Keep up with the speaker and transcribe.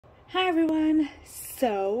Hi everyone,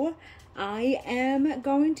 so I am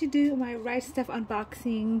going to do my Right Stuff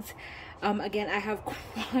unboxings. Again, I have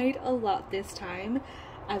quite a lot this time.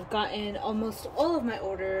 I've gotten almost all of my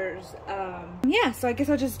orders. Yeah, so I guess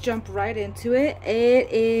I'll just jump right into it. It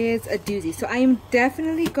is a doozy. So I am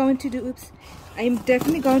definitely going to do, I am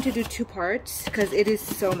definitely going to do two parts because it is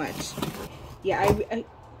so much. Yeah, I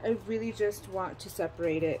really just want to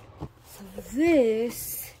separate it. So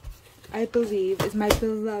this, I believe, is my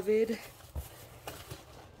beloved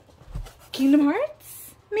Kingdom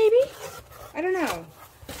Hearts, maybe? I don't know.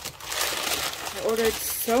 I ordered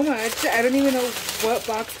so much. I don't even know what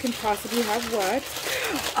box can possibly have what.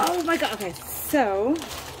 Oh my god. Okay, so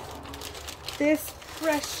this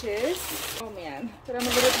precious, oh man, but I'm a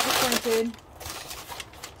little disappointed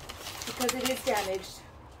because it is damaged.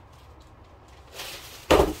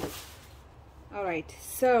 Alright,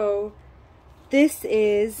 so this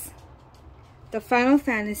is the Final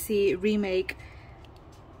Fantasy remake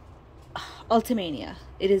Ultimania.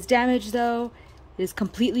 It is damaged though. It is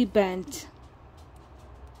completely bent.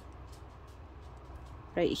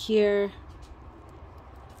 Right here.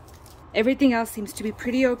 Everything else seems to be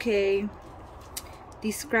pretty okay.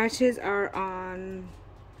 These scratches are on,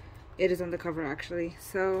 it is on the cover actually.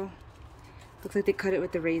 So looks like they cut it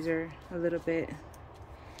with the razor a little bit.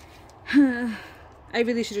 I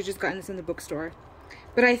really should have just gotten this in the bookstore.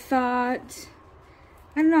 But I thought,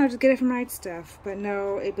 I don't know, I'll just get it from Right Stuff. But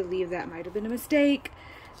no, I believe that might have been a mistake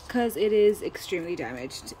because it is extremely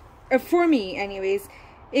damaged. For me, anyways.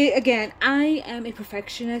 Again, I am a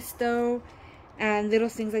perfectionist though. And little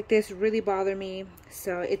things like this really bother me.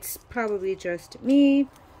 So it's probably just me.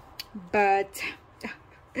 But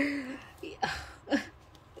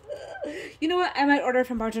you know what? I might order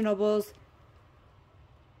from Barnes & Noble's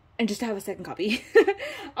and just to have a second copy.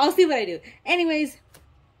 I'll see what I do. Anyways,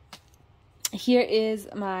 here is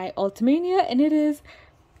my Ultimania, and it is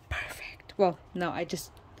perfect. Well, no,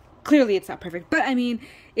 clearly it's not perfect, but I mean,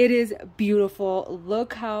 it is beautiful.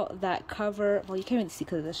 Look how that cover, well, you can't even see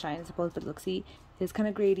because of the shine, I suppose, but look, see, it's kind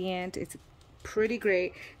of gradient. It's pretty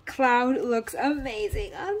great. Cloud looks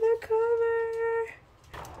amazing on the cover.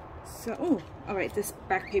 So, oh, all right, this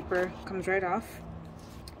back paper comes right off.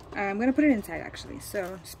 I'm gonna put it inside actually,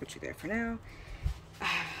 so just put you there for now.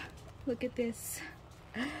 Look at this.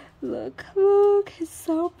 Look, it's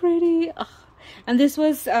so pretty. And this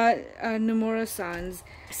was Nomura-san's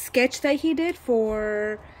sketch that he did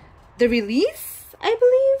for the release, I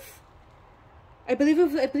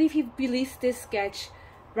believe he released this sketch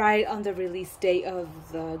right on the release date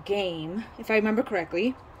of the game, if I remember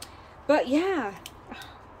correctly. But yeah,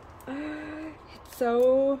 it's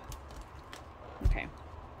so okay.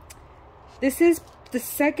 This is the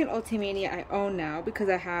second Ultimania I own now because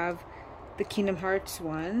I have the Kingdom Hearts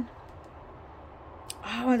one.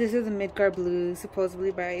 Oh, this is the Midgar Blue, supposedly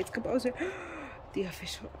by its composer. The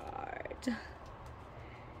official art.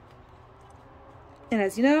 And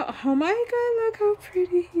as you know, oh my god, look how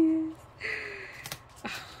pretty he is.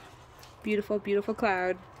 Oh, beautiful, beautiful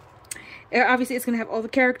Cloud. Obviously, it's going to have all the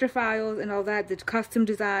character files and all that, the custom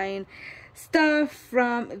design stuff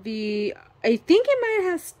from the, I think it might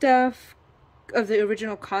have stuff of the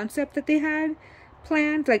original concept that they had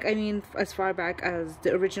planned, like, I mean, as far back as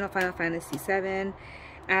the original Final Fantasy VII,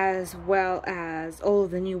 as well as all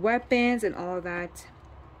of the new weapons and all of that,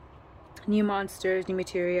 new monsters, new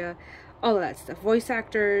materia, all of that stuff, voice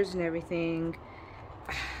actors and everything.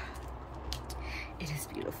 It is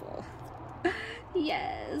beautiful.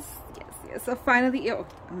 Yes. So finally, oh,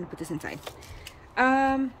 I'm gonna put this inside.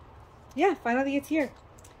 Yeah, finally it's here.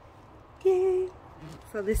 Yay.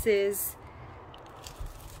 So this is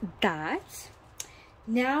that.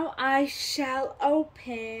 Now I shall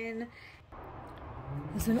open.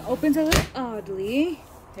 This one opens a little oddly.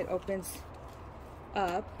 It opens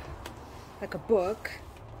up like a book.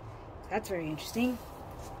 That's very interesting.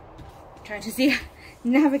 I'm trying to see,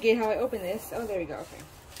 navigate how I open this. Oh, there we go. Okay.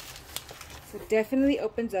 So it definitely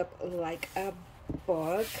opens up like a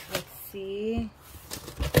book. Let's see.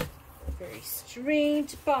 Very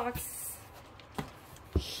strange box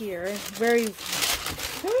here. Very.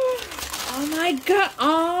 Oh my god,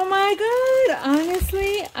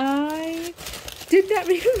 honestly, I did not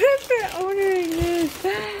remember ordering this.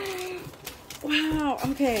 Wow,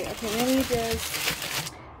 okay, let me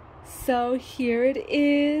just, so here it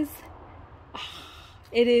is.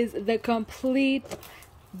 It is the complete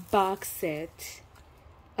box set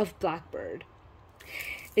of Blackbird.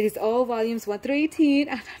 It is all volumes 1 through 18,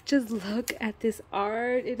 and just look at this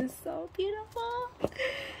art. It is so beautiful.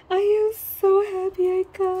 I am so happy I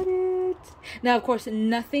got it. Now, of course,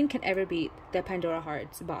 nothing can ever beat the Pandora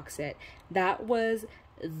Hearts box set. That was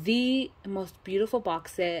the most beautiful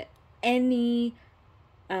box set any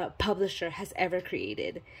publisher has ever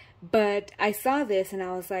created. But I saw this and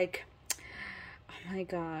I was like, oh my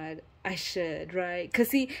god, I should, right? Because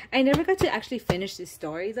see, I never got to actually finish this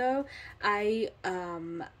story though. I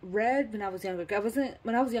read when I was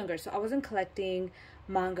younger. So I wasn't collecting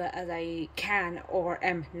manga as I can or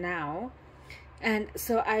am now. And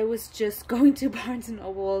so I was just going to Barnes and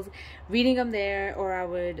Nobles, reading them there, or I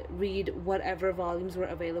would read whatever volumes were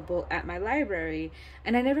available at my library.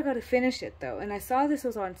 And I never got to finish it though. And I saw this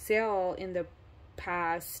was on sale in the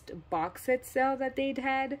past box set sale that they'd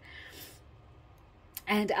had.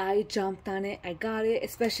 And I jumped on it. I got it,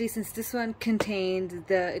 especially since this one contained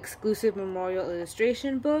the exclusive memorial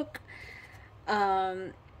illustration book.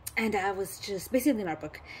 And I was just, basically an art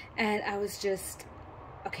book. And I was just,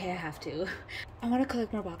 okay, I have to. I want to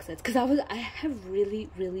collect more box sets because I have really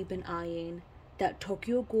been eyeing that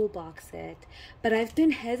Tokyo Ghoul box set, but I've been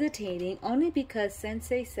hesitating only because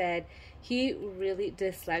Sensei said he really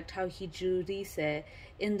disliked how he drew Rise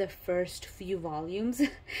in the first few volumes.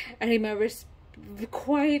 I remember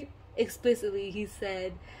quite explicitly he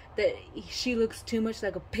said that she looks too much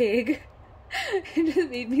like a pig. It just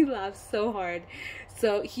made me laugh so hard.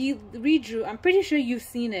 So he redrew, I'm pretty sure you've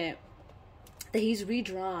seen it, that he's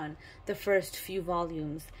redrawn the first few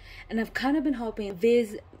volumes, and I've kind of been hoping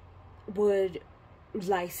Viz would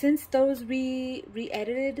license those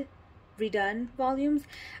re-edited, redone volumes.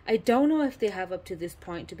 I don't know if they have up to this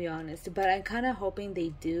point, to be honest, but I'm kind of hoping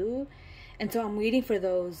they do, and so I'm waiting for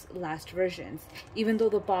those last versions, even though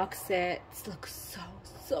the box sets look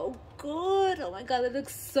so good. Oh my god, it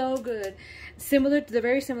looks so good. They're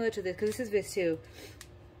very similar to this, because this is Viz too.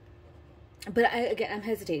 But I'm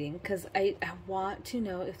hesitating because I want to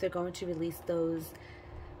know if they're going to release those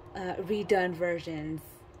redone versions.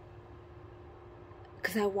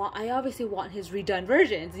 Because I obviously want his redone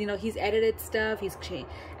versions. You know, he's edited stuff, he's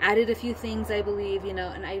added a few things, I believe, you know,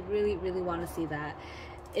 and I really want to see that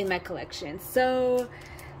in my collection. So,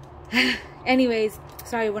 anyways,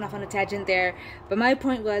 sorry I went off on a tangent there. But my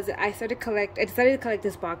point was, I decided to collect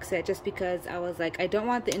this box set just because I was like, I don't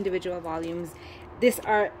want the individual volumes. This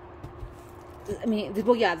art, I mean,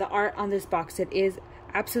 well, yeah, the art on this box set is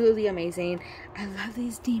absolutely amazing. I love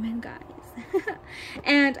these demon guys.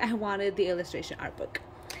 And I wanted the illustration art book.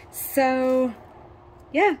 So,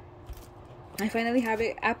 yeah. I finally have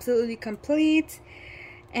it absolutely complete.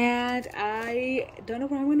 And I don't know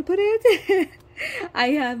where I'm going to put it.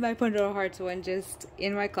 I have my Pandora Hearts one just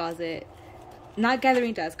in my closet. Not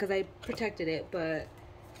gathering dust because I protected it, but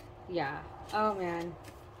yeah. Oh, man.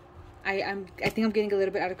 I think I'm getting a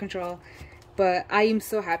little bit out of control. But I am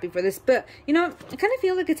so happy for this. But, you know, I kind of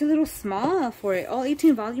feel like it's a little small for it. All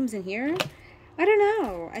 18 volumes in here. I don't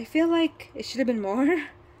know. I feel like it should have been more.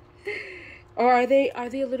 Or are they a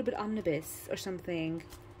little bit omnibus or something?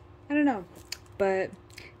 I don't know. But,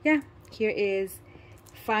 yeah. Here is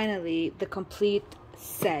finally the complete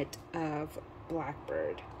set of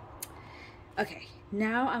Blackbird. Okay.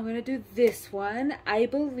 Now I'm going to do this one. I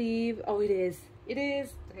believe... Oh, it is. It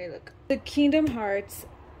is. Okay, look. The Kingdom Hearts...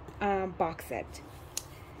 box set.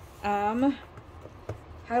 How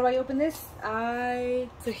do I open this?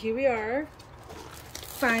 So here we are,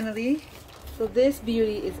 finally. So this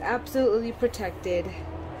beauty is absolutely protected.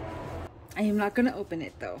 I am not gonna open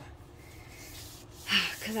it though,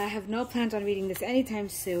 because I have no plans on reading this anytime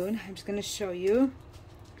soon. I'm just gonna show you.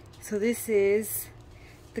 So this is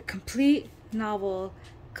the complete novel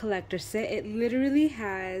collector set. It literally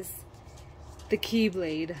has the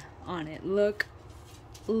Keyblade on it. Look.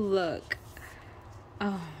 Oh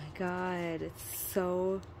my god, it's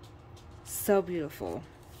so beautiful.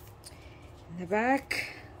 In the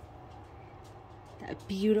back, that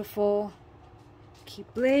beautiful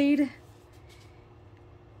Keyblade.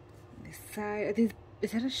 This side, I think,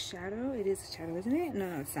 is that a shadow? It is a shadow, isn't it?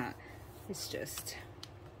 No, it's not. It's just.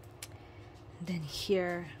 And then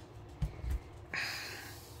here,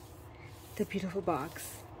 the beautiful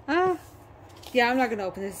box. Oh, yeah, I'm not gonna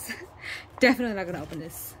open this. Definitely not gonna open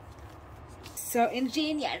this. So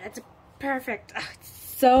ingenious. That's perfect. Oh,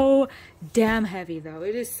 it's so damn heavy though.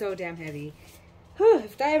 It is so damn heavy. Whew,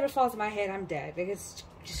 if that ever falls on my head, I'm dead. Like, it's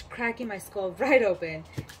just cracking my skull right open.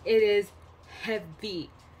 It is heavy.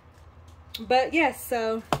 But yes,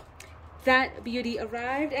 so that beauty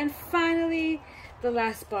arrived, and finally the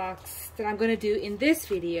last box that I'm gonna do in this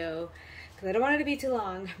video, because I don't want it to be too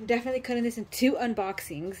long. I'm definitely cutting this in 2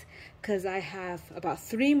 unboxings because I have about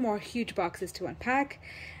 3 more huge boxes to unpack.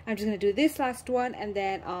 I'm just gonna do this last one and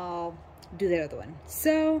then I'll do the other one.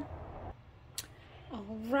 So,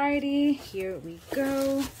 alrighty, here we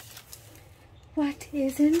go. What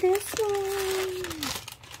is in this one?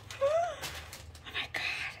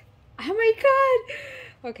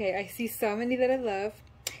 Okay, I see so many that I love.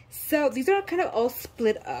 So these are kind of all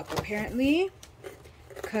split up apparently,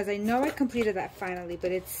 because I know I completed that finally,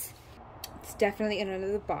 but it's definitely in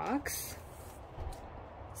another box.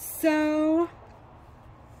 So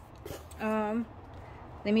let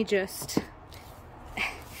me just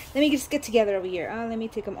get together over here. Let me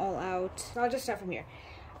take them all out. I'll just start from here.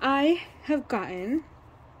 I have gotten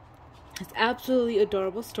this absolutely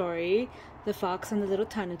adorable story, The Fox and the Little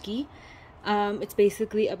Tanuki. It's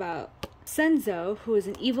basically about Senzo, who is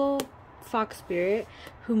an evil fox spirit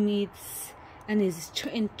who meets and is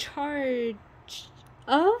charged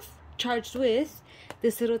with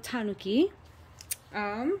this little tanuki.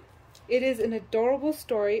 It is an adorable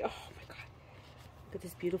story. Oh my god, look at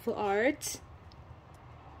this beautiful art.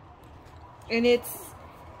 And it's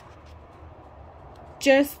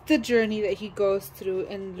just the journey that he goes through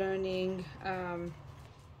in learning,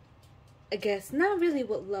 I guess not really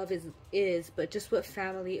what love is, but just what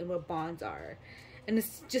family and what bonds are. And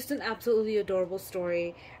it's just an absolutely adorable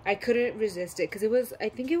story. I couldn't resist it because it was, I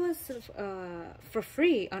think it was for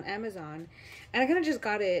free on Amazon, and I kind of just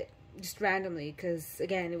got it just randomly because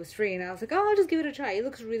again it was free, and I was like, oh, I'll just give it a try. It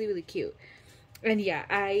looks really, really cute. And yeah,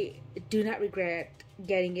 I do not regret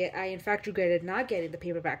getting it. I in fact regretted not getting the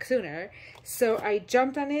paperback sooner. So I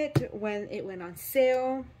jumped on it when it went on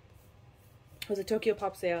sale. It was a Tokyo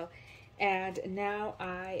Pop sale, and now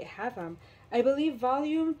I have them. I believe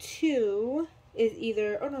volume 2 is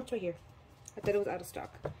either, oh no, it's right here. I thought it was out of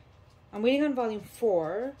stock. I'm waiting on volume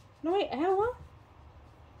 4. No wait, I have one?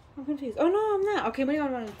 I'm confused. Oh no, I'm not. Okay, I'm waiting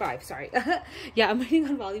on volume 5, sorry. Yeah, I'm waiting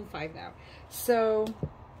on volume 5 now. So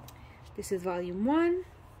this is volume 1.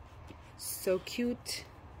 So cute.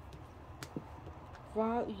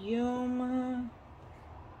 Volume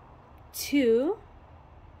 2.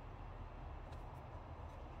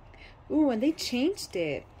 Ooh, and they changed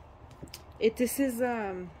it. This is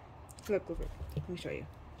look, let me show you.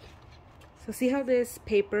 So see how this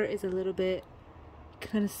paper is a little bit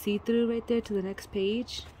kind of see-through right there to the next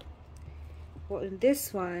page? Well, in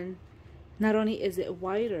this one, not only is it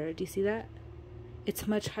wider, do you see that? It's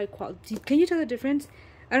much high quality. Can you tell the difference?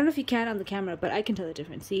 I don't know if you can on the camera, but I can tell the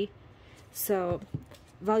difference, see? So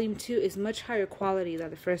volume 2 is much higher quality than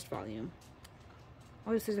the first volume.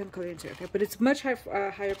 Oh, this doesn't have color into it, okay, but it's much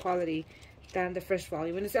higher quality than the first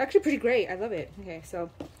volume, and it's actually pretty great. I love it. Okay, so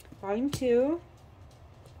volume 2.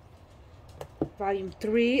 Volume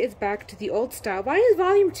 3 is back to the old style. Why is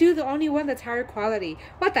volume 2 the only one that's higher quality?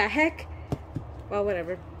 What the heck? Well,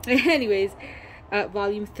 whatever. Anyways,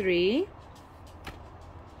 volume 3.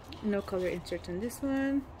 No color inserts in this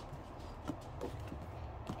one.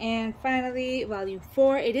 And finally, volume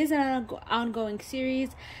 4. It is an ongoing series.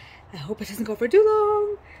 I hope it doesn't go for too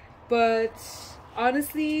long. But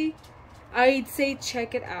honestly, I'd say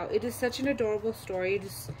check it out. It is such an adorable story. It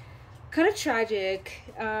is kind of tragic.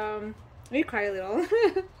 Maybe cry a little.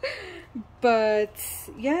 But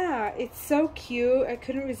yeah, it's so cute. I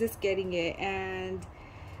couldn't resist getting it, and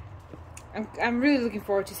I'm really looking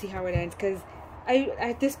forward to see how it ends, because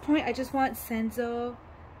at this point I just want Senzo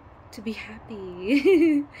to be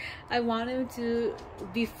happy. I want him to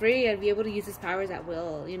be free and be able to use his powers at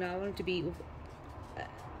will. You know, I want him to be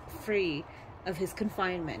free of his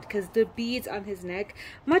confinement, because the beads on his neck,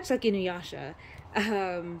 much like Inuyasha,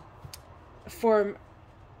 form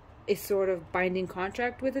a sort of binding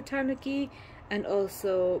contract with the Tanuki, and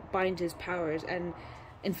also bind his powers and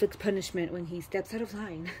inflict punishment when he steps out of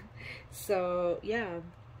line. So yeah,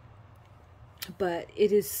 but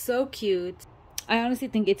it is so cute. I honestly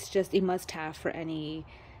think it's just a must-have for any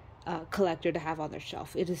collector to have on their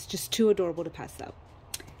shelf. It is just too adorable to pass up.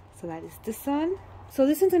 So that is this one. So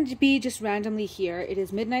this one's going to be just randomly here. It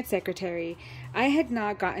is Midnight Secretary. I had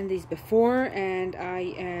not gotten these before, and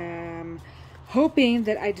I am hoping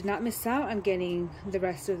that I did not miss out on getting the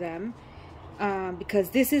rest of them,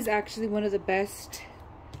 because this is actually one of the best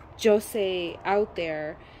josei out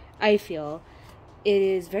there, I feel. It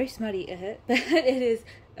is very smutty, but it is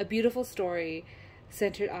a beautiful story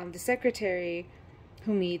centered on the secretary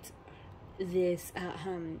who meets this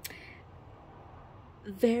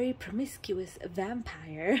very promiscuous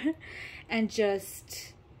vampire, and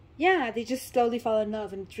just, yeah, they just slowly fall in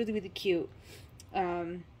love, and it's really, really cute.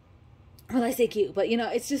 Well, I say cute, but you know,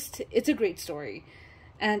 it's a great story.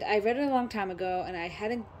 And I read it a long time ago, and I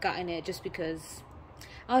hadn't gotten it just because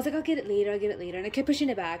I was like, I'll get it later, and I kept pushing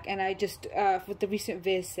it back. And I just, with the recent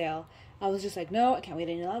Viz sale, I was just like, no, I can't wait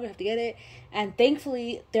any longer, I have to get it. And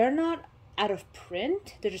thankfully, they're not out of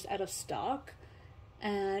print, they're just out of stock.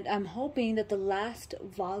 And I'm hoping that the last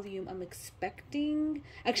volume I'm expecting...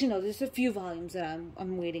 Actually, no, there's a few volumes that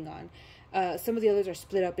I'm waiting on. Some of the others are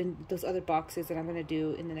split up in those other boxes that I'm going to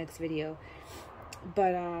do in the next video.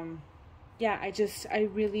 But, yeah, I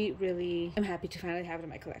really, really am happy to finally have it in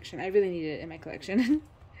my collection. I really need it in my collection.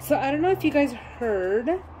 So, I don't know if you guys heard.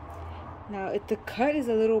 Now, the cut is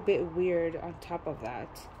a little bit weird on top of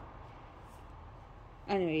that.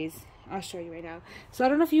 Anyways, I'll show you right now. So, I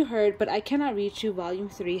don't know if you heard, but I Cannot Reach You Volume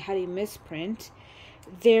 3 had a misprint.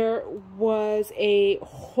 There was a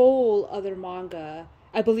whole other manga,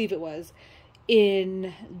 I believe it was,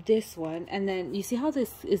 in this one. And then, you see how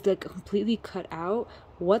this is like completely cut out?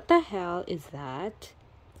 What the hell is that?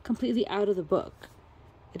 Completely out of the book.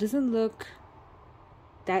 It doesn't look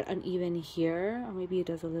that uneven here. Or maybe it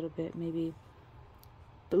does a little bit, maybe.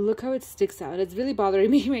 But look how it sticks out. It's really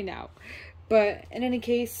bothering me right now. But in any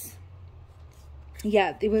case,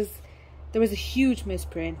 yeah, there was a huge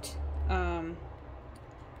misprint. And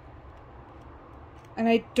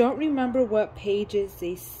I don't remember what pages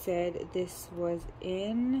they said this was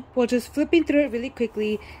in. Well, just flipping through it really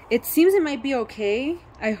quickly, it seems it might be okay.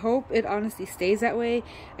 I hope it honestly stays that way.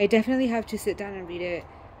 I definitely have to sit down and read it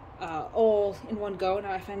all in one go.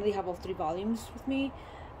 Now I finally have all 3 volumes with me.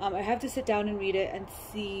 I have to sit down and read it and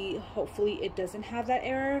see. Hopefully it doesn't have that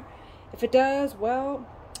error. If it does, well,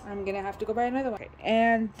 I'm gonna have to go buy another one. Okay.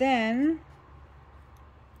 And then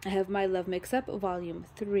I have My Love Mix-Up Volume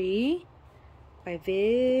 3 by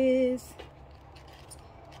Viz.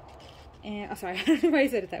 And oh, sorry, I don't know why I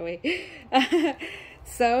said it that way.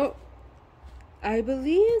 So I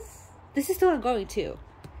believe this is still ongoing too.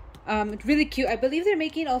 It's really cute. I believe they're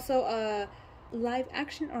making also a live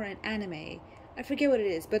action or an anime. I forget what it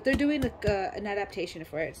is, but they're doing an adaptation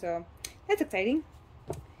for it, so that's exciting.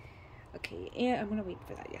 Okay, and I'm gonna wait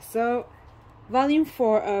for that. Yes, so Volume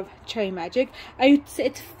 4 of Cherry Magic.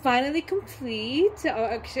 It's finally complete. Oh,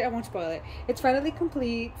 actually, I won't spoil it. It's finally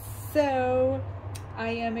complete, so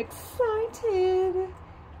I am excited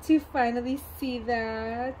to finally see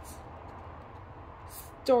that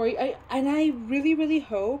story. I really, really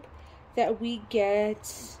hope that we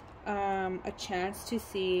get a chance to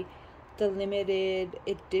see the limited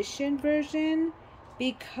edition version,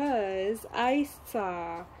 because I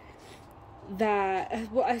saw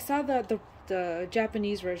that, well, I saw the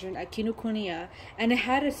Japanese version at Kinokuniya, and it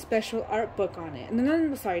had a special art book on it.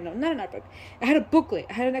 No, sorry, no, not an art book. It had a booklet.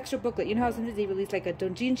 It had an extra booklet. You know how sometimes they release like a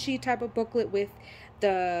doujinshi type of booklet with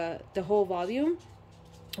the whole volume?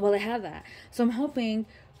 Well, I have that. So I'm hoping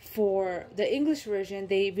for the English version,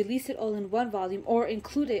 they release it all in one volume or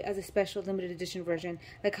include it as a special limited edition version,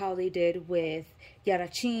 like how they did with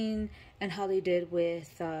Yarachin and how they did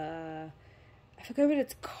with, I forgot what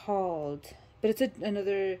it's called, but it's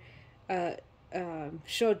another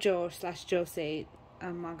shoujo/josei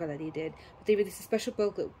manga that he did. But they released a special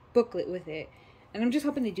booklet with it, and I'm just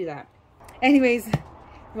hoping they do that. Anyways,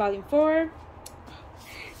 Volume 4.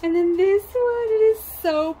 And then this one, it is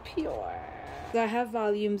so pure. So I have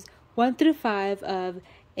volumes 1 through 5 of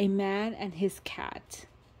A Man and His Cat.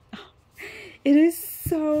 It is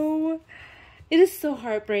so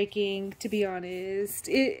heartbreaking, to be honest.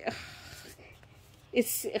 It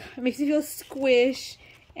makes me feel squish,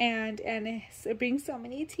 and it brings so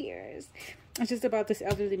many tears. It's just about this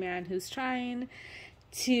elderly man who's trying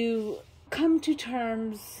to come to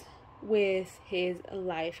terms with his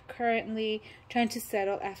life currently, trying to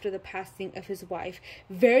settle after the passing of his wife.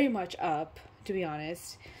 Very much up, to be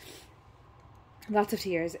honest. Lots of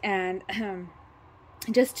tears. And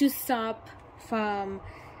just to stop from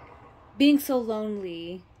being so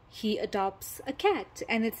lonely, he adopts a cat.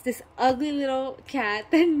 And it's this ugly little cat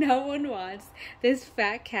that no one wants. This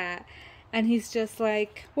fat cat. And he's just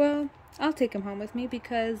like, well, I'll take him home with me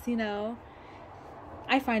because, you know,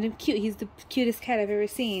 I find him cute. He's the cutest cat I've ever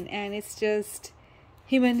seen. And it's just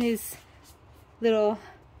him and his little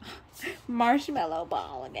marshmallow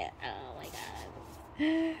ball in it. Oh my god.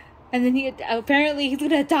 And then apparently he's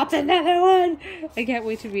gonna adopt another one. I can't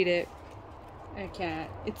wait to read it. I can't.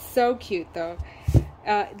 It's so cute though.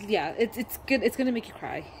 Yeah, it's good. It's gonna make you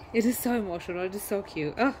cry. It is so emotional. It is so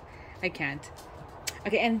cute. Oh, I can't.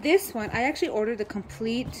 Okay, and this one, I actually ordered the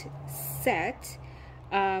complete set.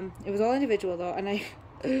 It was all individual though, and I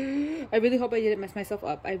really hope I didn't mess myself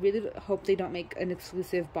up. I really hope they don't make an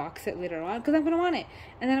exclusive box set later on, because I'm gonna want it,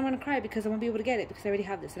 and then I'm gonna cry because I won't be able to get it because I already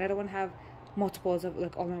have this, and I don't want to have multiples of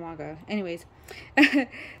like all my manga. Anyways,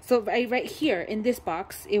 so right here in this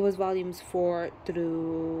box, it was volumes 4,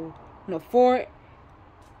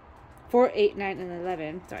 8, 9, and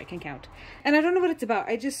 11. Sorry, I can count. And I don't know what it's about.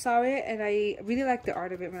 I just saw it, and I really liked the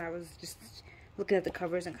art of it when I was just looking at the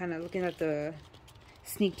covers and kind of looking at the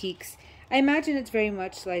sneak peeks. I imagine it's very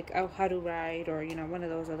much like How to Ride, or, you know, one of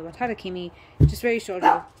those other ones. Harakimi, just very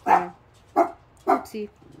shoujo, you know. Oopsie.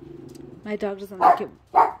 My dog doesn't like it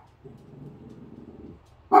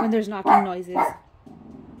when there's knocking noises.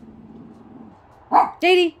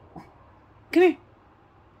 Daddy! Come here!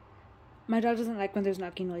 My dog doesn't like when there's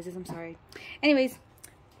knocking noises, I'm sorry. Anyways,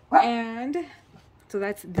 and so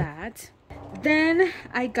that's that. Then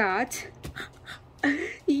I got,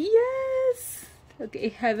 yes! Okay,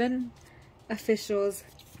 Heaven Official's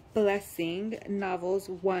Blessing novels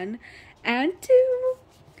 1 and 2.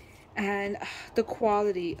 And the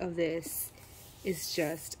quality of this is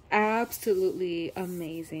just absolutely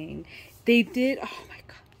amazing. They did, oh my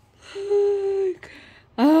god.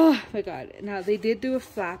 Oh my god. Now, they did do a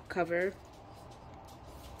flap cover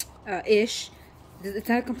ish. It's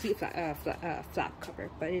not a complete flap cover,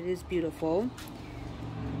 but it is beautiful.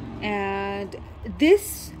 And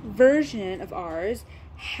this version of ours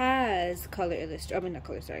has color illustration. I mean, not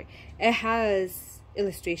color, sorry. It has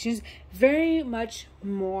illustrations, very much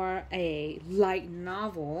more a light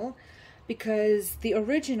novel, because the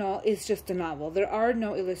original is just a novel. There are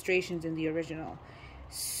no illustrations in the original.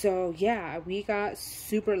 So yeah, we got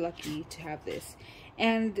super lucky to have this.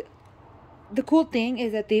 And the cool thing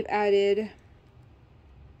is that they've added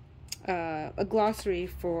a glossary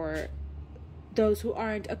for those who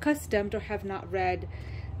aren't accustomed or have not read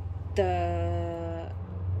the,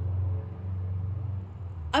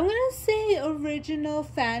 I'm gonna say, original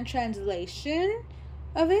fan translation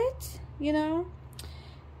of it, you know,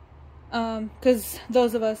 because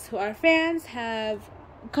those of us who are fans have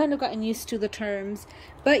kind of gotten used to the terms.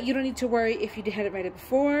 But you don't need to worry if you hadn't read it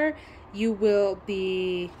before. You will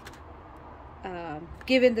be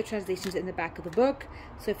given the translations in the back of the book,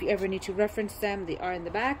 so if you ever need to reference them, they are in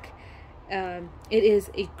the back. It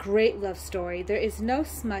is a great love story. There is no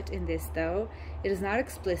smut in this, though. It is not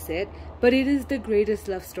explicit, but it is the greatest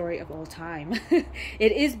love story of all time.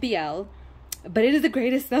 It is BL, but it is the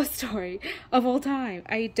greatest love story of all time.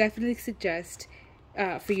 I definitely suggest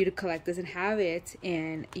for you to collect this and have it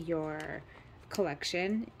in your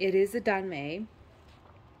collection. It is a danmei,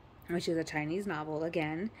 which is a Chinese novel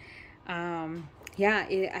again. Yeah,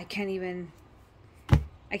 I can't even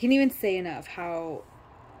say enough how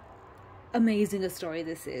amazing a story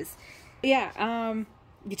this is. Yeah,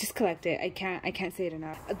 you just collect it. I can't say it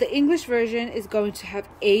enough. The English version is going to have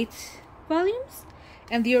 8 volumes,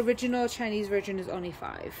 and the original Chinese version is only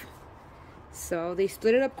 5. So they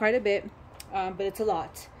split it up quite a bit, but it's a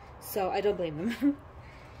lot, so I don't blame them.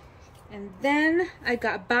 And then I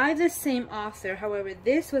got, by the same author, however,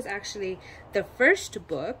 this was actually the first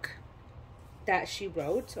book that she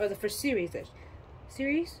wrote, or the first series that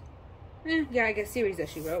yeah, I guess series that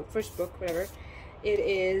she wrote, first book, whatever. It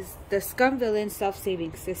is the Scum Villain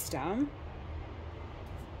Self-Saving System.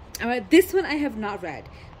 This one I have not read,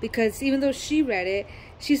 because even though she read it,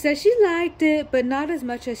 she said she liked it, but not as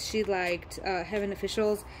much as she liked Heaven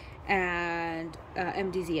Officials and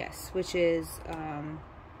MDZS, which is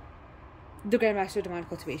the Grandmaster of Demonic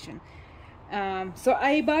Cultivation. So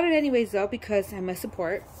I bought it anyways, though, because I'm a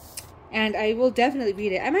support. And I will definitely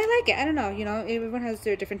read it. I might like it. I don't know. You know, everyone has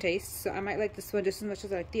their different tastes. So I might like this one just as much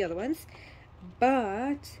as I like the other ones.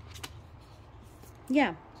 But,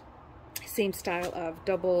 yeah. Same style of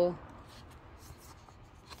double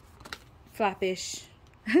flappish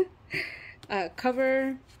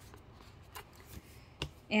cover.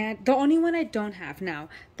 And the only one I don't have now,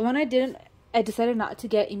 the one I decided not to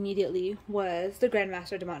get immediately, was the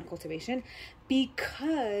Grandmaster Demonic Cultivation,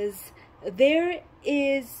 because there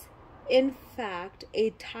is, in fact, a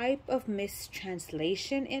type of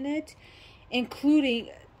mistranslation in it, including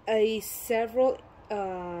several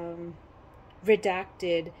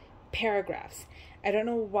redacted paragraphs. I don't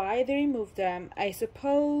know why they removed them. I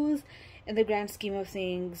suppose in the grand scheme of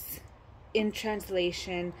things, in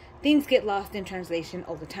translation, things get lost in translation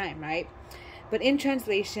all the time, right? But in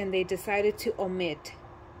translation, they decided to omit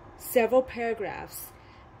several paragraphs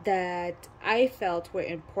that I felt were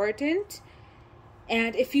important.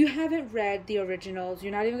 And if you haven't read the originals,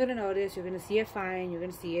 you're not even going to notice. You're going to see it fine. You're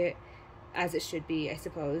going to see it as it should be, I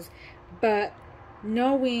suppose. But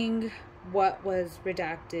knowing what was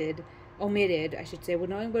redacted, omitted, I should say, well,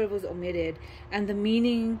 knowing what was omitted and the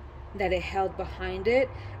meaning that it held behind it,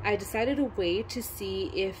 I decided to wait to see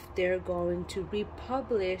if they're going to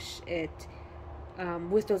republish it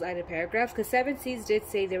with those added paragraphs, because Seven Seas did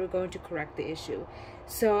say they were going to correct the issue.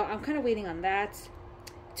 So I'm kind of waiting on that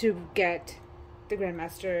to get the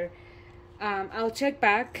Grandmaster. I'll check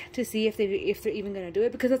back to see if they're even going to do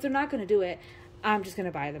it, because if they're not going to do it, I'm just going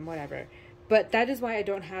to buy them, whatever. But that is why I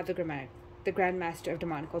don't have the the Grandmaster of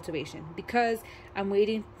Demonic Cultivation, because I'm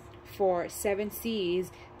waiting for 7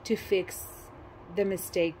 Seas to fix the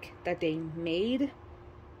mistake that they made.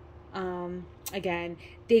 Again,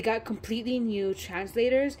 they got completely new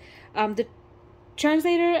translators. The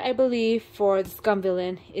translator, I believe, for the Scum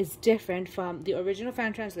villain is different from the original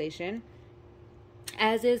fan translation,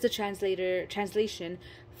 as is the translation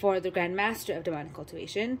for the Grandmaster of Demonic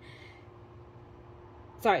Cultivation.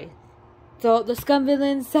 Sorry. So the Scum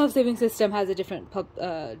villain self-saving system has a different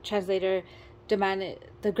translator. The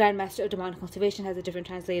Grandmaster of Demonic Cultivation has a different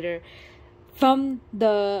translator from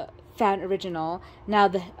the fan original. Now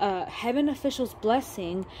the Heaven Official's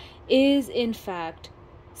Blessing is in fact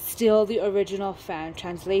still the original fan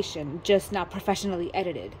translation, just not professionally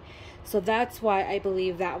edited. So that's why I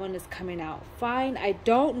believe that one is coming out fine. I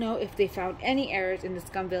don't know if they found any errors in the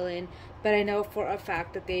Scum villain, but I know for a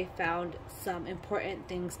fact that they found some important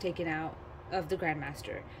things taken out of the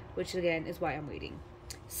Grandmaster, which again is why I'm waiting.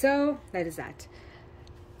 So that is that.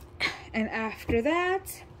 And after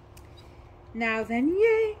that, now then,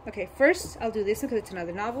 yay. Okay, first I'll do this one because it's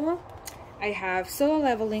another novel. I have Solo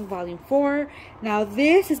Leveling Volume 4. Now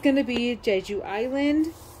this is going to be Jeju Island.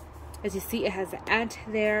 As you see, it has an ant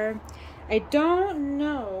there. I don't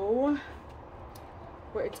know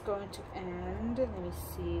where it's going to end. Let me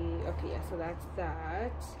see. Okay, yeah, so that's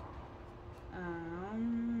that.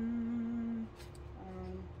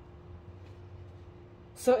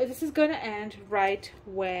 So this is going to end right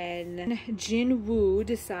when Jin Woo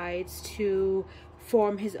decides to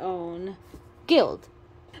form his own guild.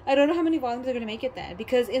 I don't know how many volumes they're going to make it then,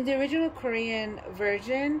 because in the original Korean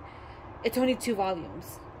version, it's only 2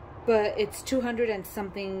 volumes. But it's 200 and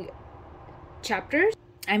something chapters.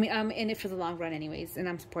 I mean, I'm in it for the long run anyways, and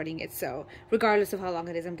I'm supporting it. So regardless of how long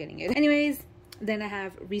it is, I'm getting it. Anyways, then I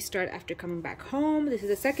have Restart After Coming Back Home. This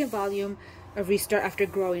is the 2nd volume of Restart After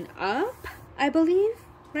Growing Up, I believe,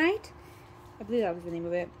 right? I believe that was the name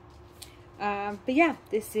of it. But yeah,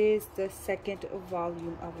 this is the 2nd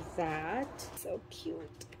volume of that. So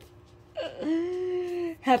cute.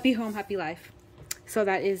 Happy home, happy life. So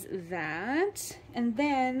that is that. And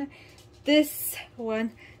then this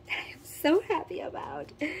one that I'm so happy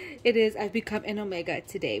about. It is I've Become an Omega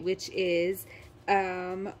Today, which is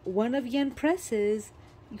one of Yen Press's,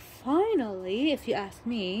 finally, if you ask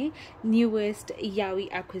me, newest yaoi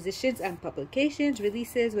acquisitions and publications,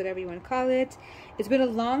 releases, whatever you want to call it. It's been a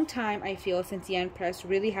long time, I feel, since Yen Press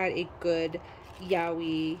really had a good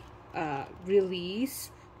yaoi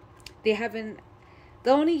release. They haven't. The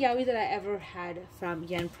only yaoi that I ever had from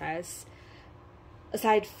Yen Press,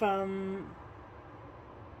 aside from...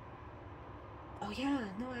 Oh yeah,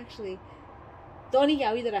 no, actually. The only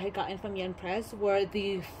yaoi that I had gotten from Yen Press were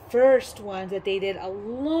the first ones that they did a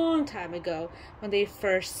long time ago, when they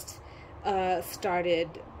first started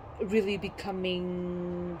really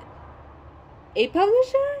becoming a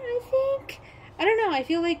publisher, I think. I don't know, I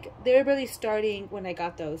feel like they were really starting when I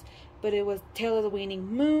got those. But it was Tale of the Waning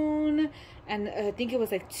Moon, and I think it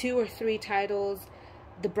was like 2 or 3 titles.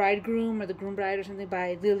 The Bridegroom or the Groom Bride or something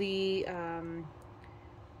by Lily, oh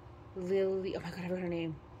my god, I forgot her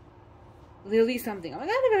name. Lily something. Oh my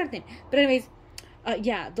god, I forgot her name. But anyways,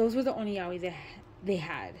 yeah, those were the only yaoi they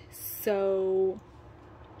had. So,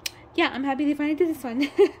 yeah, I'm happy they finally did this one.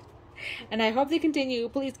 And I hope they continue.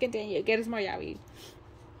 Please continue. Get us more yaoi.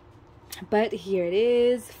 But here it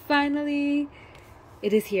is, finally.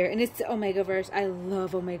 It is here, and it's Omegaverse. I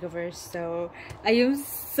love Omegaverse, so I am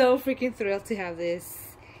so freaking thrilled to have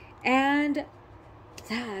this. And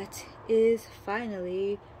that is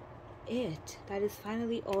finally it. That is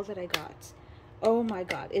finally all that I got. Oh my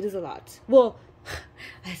god, it is a lot. Well,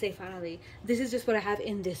 I say finally. This is just what I have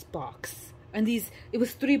in this box. And it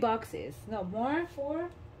was 3 boxes. No, more? 4?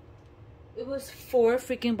 It was 4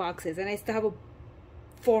 freaking boxes, and I still have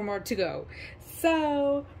 4 more to go.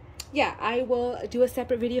 So... yeah, I will do a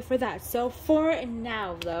separate video for that. So for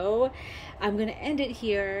now, though, I'm going to end it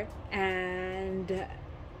here. And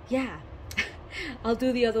yeah, I'll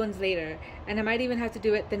do the other ones later. And I might even have to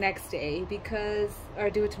do it the next day or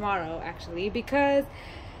do it tomorrow, actually, because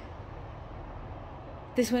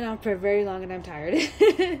this went on for very long and I'm tired.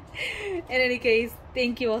 In any case,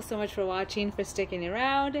 thank you all so much for watching, for sticking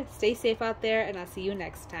around. Stay safe out there, and I'll see you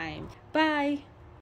next time. Bye!